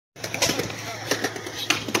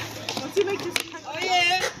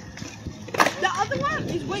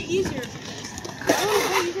easier.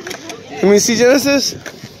 Let me see, Genesis.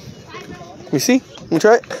 Let me see. Let me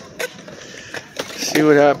try it. See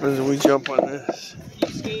what happens when we jump on this. Keep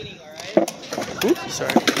skating, alright? Oops,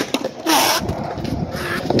 sorry.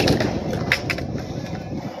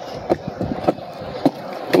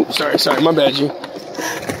 Oops, sorry, my bad, G.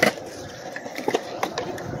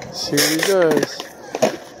 See what he does.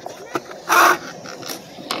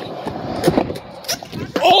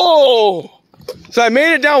 Oh! So I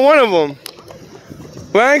made it down one of them.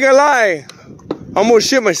 But I ain't gonna lie, I almost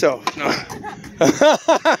shit myself. No.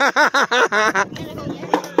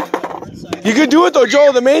 You could do it though,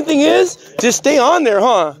 Joel. The main thing is, just stay on there,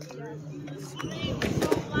 huh?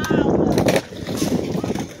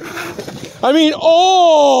 I mean,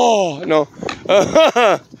 oh! No.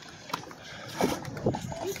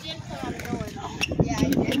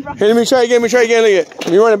 Hey, let me try again, Look at it.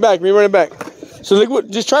 Let me run it back, So look what,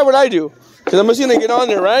 just try what I do. Because I'm just gonna get on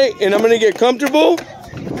there, right? And I'm gonna get comfortable.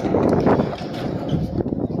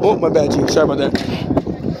 Oh, my bad, G. Sorry about that.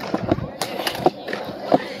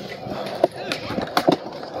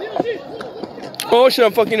 Oh, shit,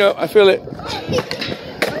 I'm fucking up. I feel it.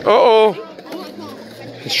 Uh-oh.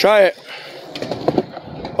 Let's try it.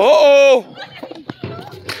 Uh-oh.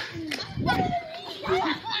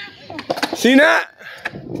 See that?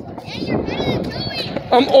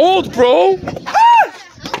 I'm old, bro.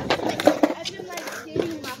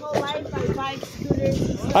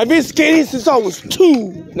 I've been skating since I was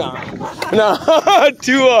 2. Nah.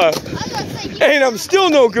 2 and I'm still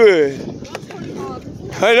no good.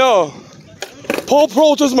 I know. Paul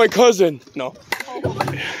Peralta's my cousin. No.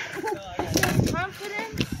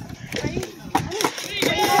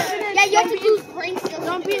 Yeah, you have to use brain skills.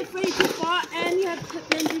 Don't be afraid to fall, and you have to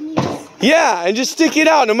bend your knees. Yeah, and just stick it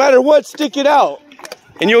out. No matter what, stick it out.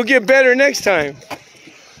 And you'll get better next time.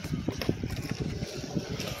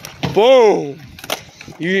 Boom.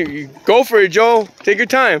 You go for it, Joe. Take your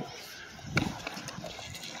time.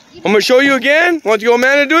 I'm going to show you again. Want your old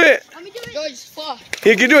man to do it? Let me do it. Yo, just fall.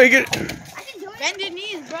 He can do it. I can do it. Bend your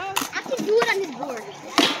knees, bro. I can do it on his board.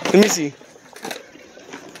 Let me see.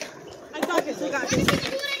 I got this. Let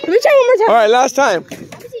me try one more All right, last time.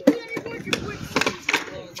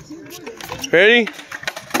 Ready?